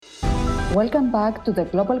Welcome back to the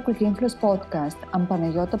Global Greek Influence podcast. I'm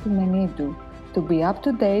Panayota Pimenidou. To be up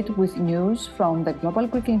to date with news from the Global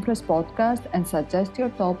Greek Influence podcast and suggest your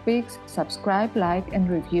topics, subscribe, like, and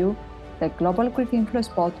review the Global Greek Influence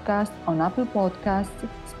podcast on Apple Podcasts,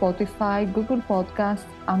 Spotify, Google Podcasts,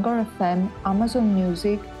 Anchor FM, Amazon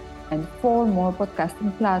Music, and 4 more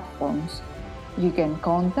podcasting platforms. You can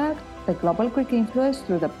contact the Global Greek Influence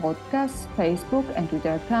through the podcast's Facebook and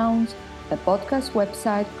Twitter accounts, the podcast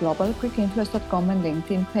website, globalgreekinfluence.com, and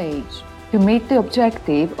LinkedIn page. To meet the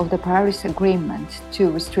objective of the Paris Agreement to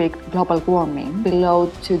restrict global warming below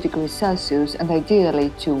 2 degrees Celsius and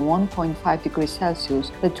ideally to 1.5 degrees Celsius,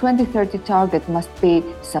 the 2030 target must be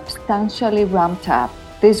substantially ramped up.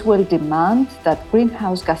 This will demand that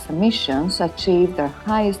greenhouse gas emissions achieve their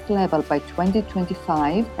highest level by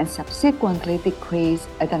 2025 and subsequently decrease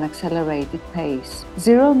at an accelerated pace.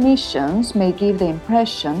 Zero emissions may give the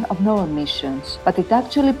impression of no emissions, but it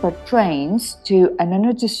actually pertains to an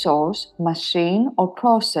energy source, machine, or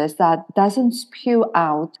process that doesn't spew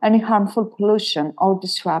out any harmful pollution or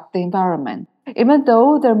disrupt the environment. Even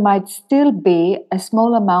though there might still be a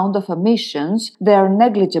small amount of emissions, they are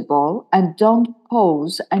negligible and don't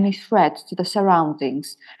pose any threat to the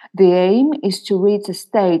surroundings. The aim is to reach a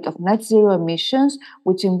state of net zero emissions,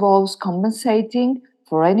 which involves compensating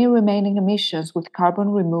for any remaining emissions with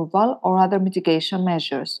carbon removal or other mitigation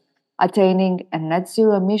measures. Attaining a net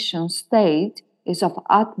zero emission state is of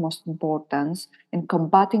utmost importance in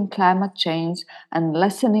combating climate change and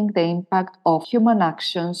lessening the impact of human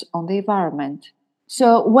actions on the environment.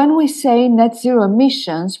 So, when we say net zero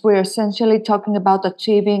emissions, we're essentially talking about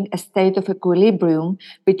achieving a state of equilibrium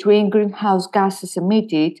between greenhouse gases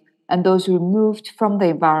emitted and those removed from the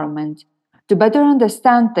environment. To better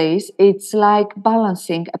understand this, it's like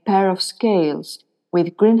balancing a pair of scales,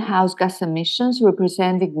 with greenhouse gas emissions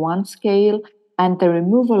representing one scale and the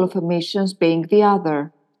removal of emissions being the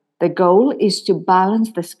other. The goal is to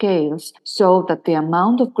balance the scales so that the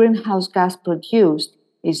amount of greenhouse gas produced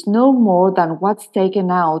is no more than what's taken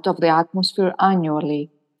out of the atmosphere annually.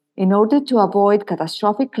 In order to avoid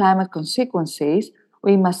catastrophic climate consequences,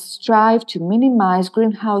 we must strive to minimize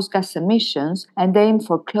greenhouse gas emissions and aim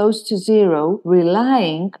for close to zero,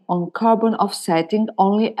 relying on carbon offsetting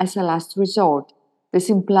only as a last resort. This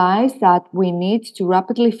implies that we need to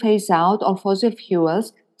rapidly phase out all fossil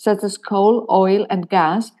fuels such as coal, oil, and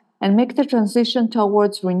gas and make the transition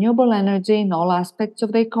towards renewable energy in all aspects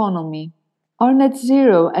of the economy. Are net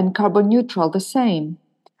zero and carbon neutral the same?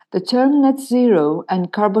 The term net zero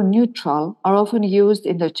and carbon neutral are often used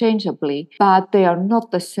interchangeably, but they are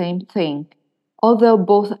not the same thing. Although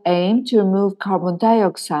both aim to remove carbon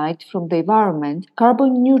dioxide from the environment,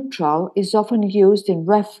 carbon neutral is often used in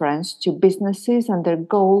reference to businesses and their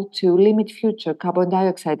goal to limit future carbon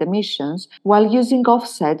dioxide emissions while using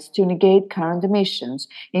offsets to negate current emissions.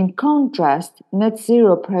 In contrast, net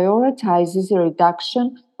zero prioritizes the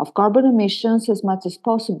reduction of carbon emissions as much as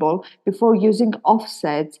possible before using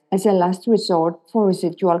offsets as a last resort for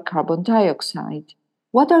residual carbon dioxide.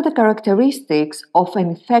 What are the characteristics of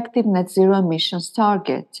an effective net zero emissions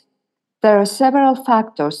target? There are several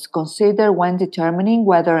factors to consider when determining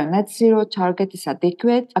whether a net zero target is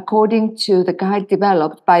adequate according to the guide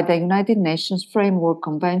developed by the United Nations Framework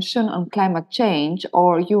Convention on Climate Change,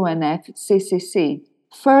 or UNFCCC.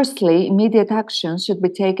 Firstly, immediate actions should be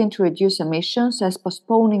taken to reduce emissions, as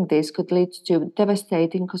postponing this could lead to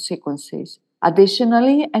devastating consequences.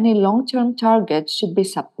 Additionally, any long-term target should be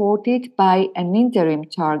supported by an interim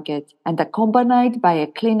target and accompanied by a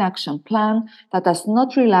clean action plan that does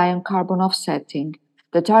not rely on carbon offsetting.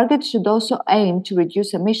 The target should also aim to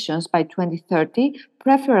reduce emissions by 2030,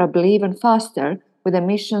 preferably even faster, with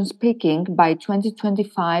emissions peaking by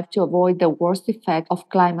 2025 to avoid the worst effect of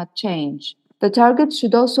climate change. The target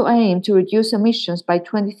should also aim to reduce emissions by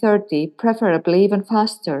 2030, preferably even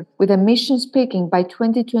faster, with emissions peaking by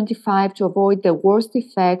 2025 to avoid the worst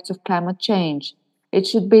effects of climate change. It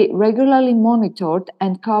should be regularly monitored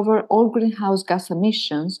and cover all greenhouse gas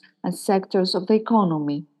emissions and sectors of the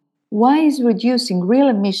economy. Why is reducing real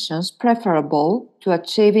emissions preferable to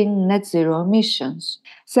achieving net zero emissions?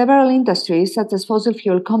 Several industries, such as fossil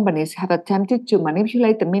fuel companies, have attempted to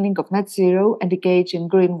manipulate the meaning of net zero and engage in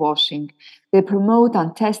greenwashing. They promote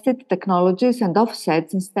untested technologies and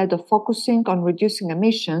offsets instead of focusing on reducing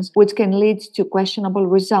emissions, which can lead to questionable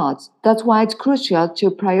results. That's why it's crucial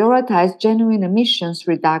to prioritize genuine emissions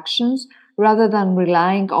reductions rather than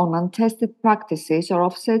relying on untested practices or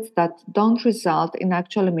offsets that don't result in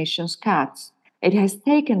actual emissions cuts. It has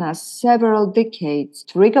taken us several decades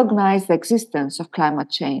to recognize the existence of climate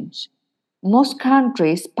change. Most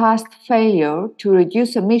countries' past failure to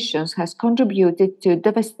reduce emissions has contributed to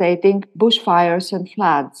devastating bushfires and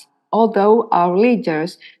floods. Although our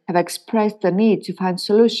leaders have expressed the need to find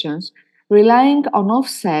solutions, relying on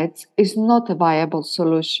offsets is not a viable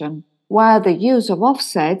solution. While the use of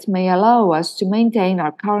offsets may allow us to maintain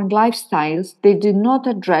our current lifestyles, they do not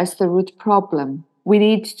address the root problem. We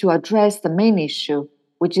need to address the main issue,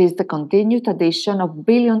 which is the continued addition of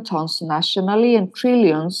billion tons nationally and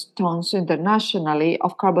trillions tons internationally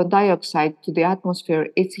of carbon dioxide to the atmosphere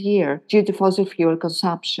each year due to fossil fuel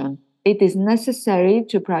consumption. It is necessary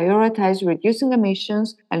to prioritize reducing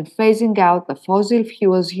emissions and phasing out the fossil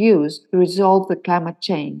fuels use to resolve the climate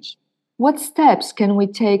change. What steps can we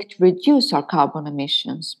take to reduce our carbon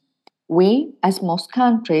emissions? We, as most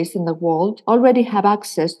countries in the world, already have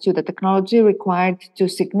access to the technology required to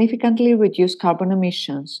significantly reduce carbon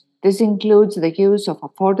emissions. This includes the use of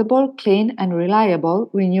affordable, clean, and reliable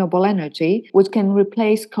renewable energy, which can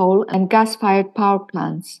replace coal and gas fired power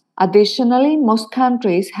plants. Additionally, most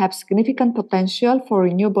countries have significant potential for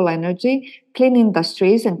renewable energy, clean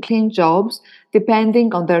industries, and clean jobs,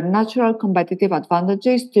 depending on their natural competitive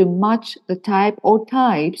advantages to match the type or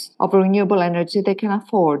types of renewable energy they can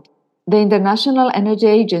afford. The International Energy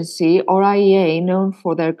Agency, or IEA, known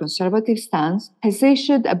for their conservative stance, has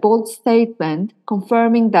issued a bold statement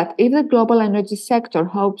confirming that if the global energy sector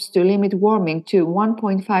hopes to limit warming to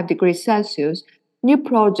 1.5 degrees Celsius, new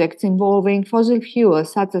projects involving fossil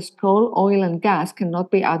fuels such as coal, oil, and gas cannot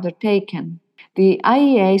be undertaken. The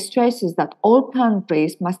IEA stresses that all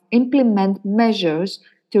countries must implement measures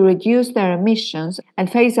to reduce their emissions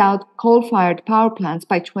and phase out coal fired power plants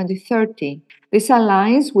by 2030. This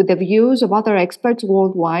aligns with the views of other experts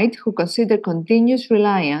worldwide who consider continuous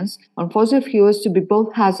reliance on fossil fuels to be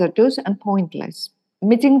both hazardous and pointless.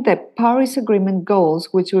 Meeting the Paris Agreement goals,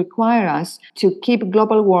 which require us to keep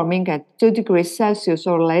global warming at 2 degrees Celsius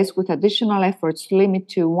or less with additional efforts to limit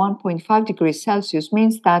to 1.5 degrees Celsius,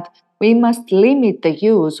 means that we must limit the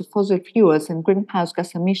use of fossil fuels and greenhouse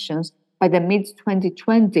gas emissions by the mid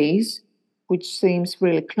 2020s, which seems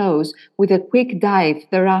really close, with a quick dive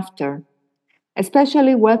thereafter.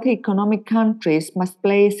 Especially wealthy economic countries must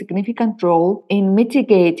play a significant role in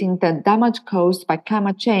mitigating the damage caused by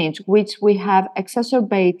climate change, which we have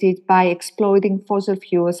exacerbated by exploiting fossil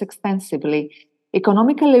fuels extensively.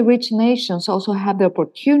 Economically rich nations also have the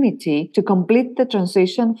opportunity to complete the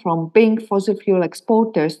transition from being fossil fuel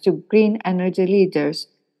exporters to green energy leaders.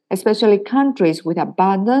 Especially countries with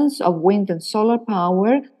abundance of wind and solar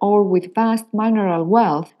power or with vast mineral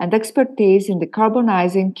wealth and expertise in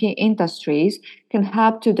decarbonizing key industries can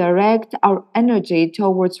help to direct our energy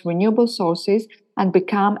towards renewable sources and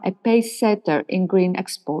become a pace setter in green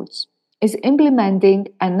exports. Is implementing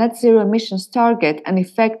a net zero emissions target an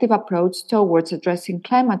effective approach towards addressing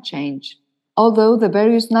climate change? Although the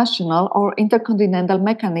various national or intercontinental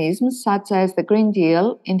mechanisms, such as the Green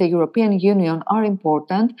Deal in the European Union, are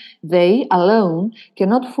important, they alone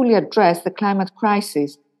cannot fully address the climate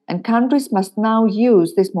crisis, and countries must now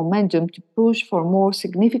use this momentum to push for more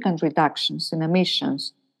significant reductions in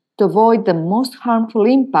emissions. To avoid the most harmful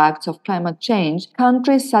impacts of climate change,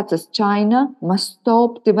 countries such as China must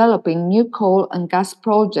stop developing new coal and gas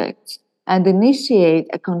projects and initiate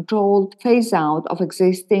a controlled phase out of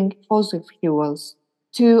existing fossil fuels.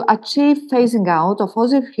 To achieve phasing out of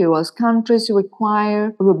fossil fuels, countries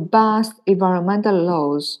require robust environmental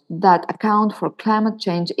laws that account for climate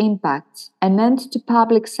change impacts, an end to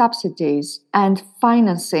public subsidies and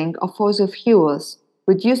financing of fossil fuels,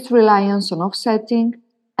 reduced reliance on offsetting,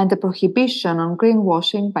 and a prohibition on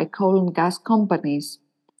greenwashing by coal and gas companies.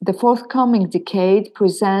 The forthcoming decade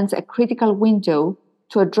presents a critical window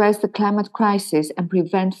to address the climate crisis and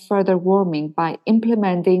prevent further warming by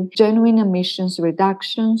implementing genuine emissions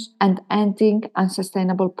reductions and ending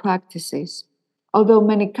unsustainable practices. Although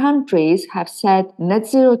many countries have set net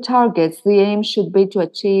zero targets, the aim should be to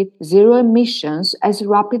achieve zero emissions as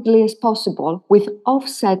rapidly as possible, with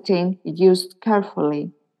offsetting used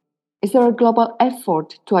carefully. Is there a global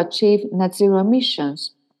effort to achieve net zero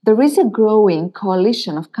emissions? There is a growing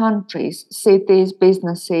coalition of countries, cities,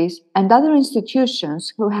 businesses, and other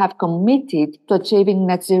institutions who have committed to achieving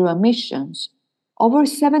net zero emissions. Over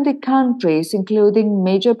 70 countries, including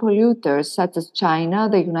major polluters such as China,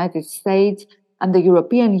 the United States, and the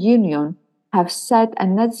European Union, have set a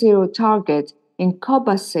net zero target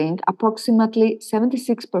encompassing approximately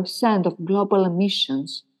 76% of global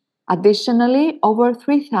emissions. Additionally, over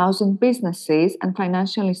 3,000 businesses and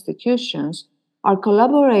financial institutions are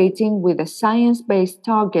collaborating with the Science Based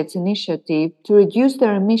Targets initiative to reduce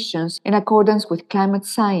their emissions in accordance with climate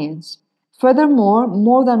science. Furthermore,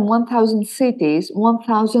 more than 1,000 cities,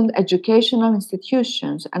 1,000 educational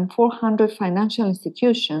institutions, and 400 financial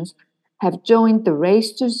institutions have joined the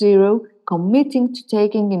Race to Zero, committing to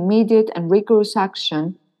taking immediate and rigorous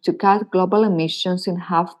action to cut global emissions in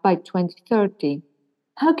half by 2030.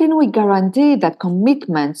 How can we guarantee that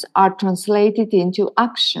commitments are translated into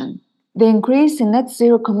action? The increase in net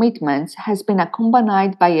zero commitments has been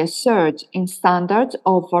accompanied by a surge in standards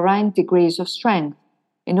of varying degrees of strength.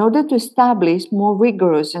 In order to establish more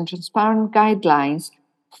rigorous and transparent guidelines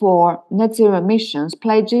for net zero emissions,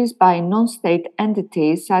 pledges by non state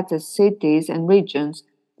entities such as cities and regions,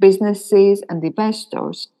 businesses, and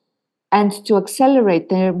investors, and to accelerate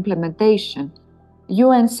their implementation,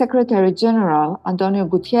 UN Secretary General Antonio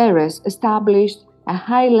Guterres established a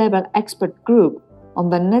high level expert group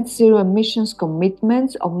on the net zero emissions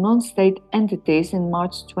commitments of non state entities in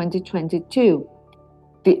March 2022.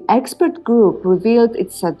 The expert group revealed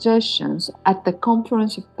its suggestions at the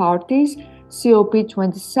Conference of Parties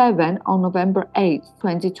COP27 on November 8,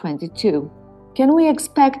 2022. Can we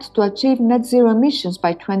expect to achieve net zero emissions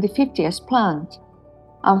by 2050 as planned?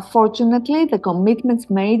 Unfortunately, the commitments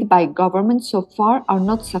made by governments so far are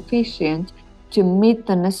not sufficient to meet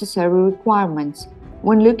the necessary requirements.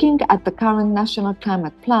 When looking at the current national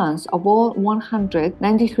climate plans of all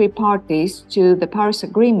 193 parties to the Paris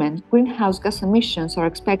Agreement, greenhouse gas emissions are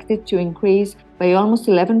expected to increase by almost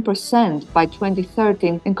 11% by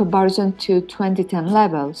 2030 in comparison to 2010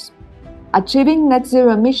 levels. Achieving net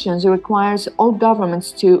zero emissions requires all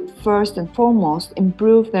governments to, first and foremost,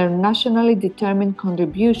 improve their nationally determined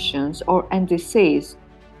contributions or NDCs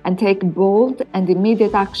and take bold and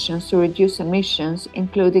immediate actions to reduce emissions,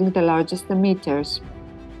 including the largest emitters.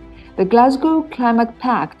 The Glasgow Climate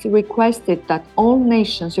Pact requested that all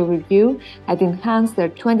nations review and enhance their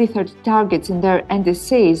 2030 targets in their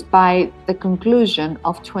NDCs by the conclusion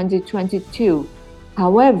of 2022.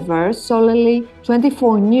 However, solely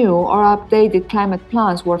 24 new or updated climate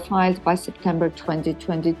plans were filed by September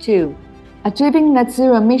 2022. Achieving net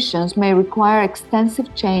zero emissions may require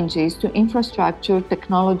extensive changes to infrastructure,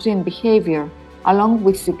 technology, and behavior, along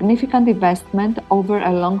with significant investment over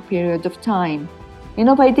a long period of time.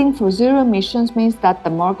 Innovating for zero emissions means that the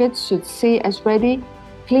market should see as ready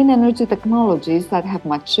clean energy technologies that have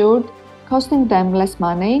matured, costing them less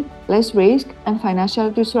money, less risk, and financial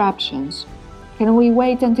disruptions. Can we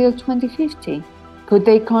wait until 2050? Could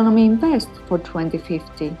the economy invest for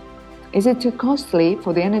 2050? Is it too costly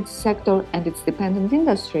for the energy sector and its dependent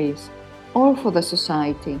industries, or for the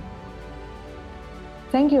society?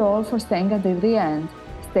 Thank you all for staying until the end.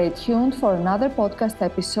 Stay tuned for another podcast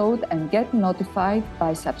episode and get notified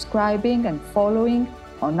by subscribing and following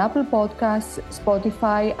on Apple Podcasts,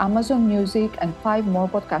 Spotify, Amazon Music, and 5 more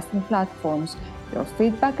podcasting platforms. Your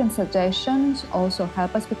feedback and suggestions also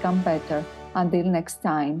help us become better. Until next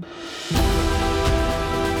time.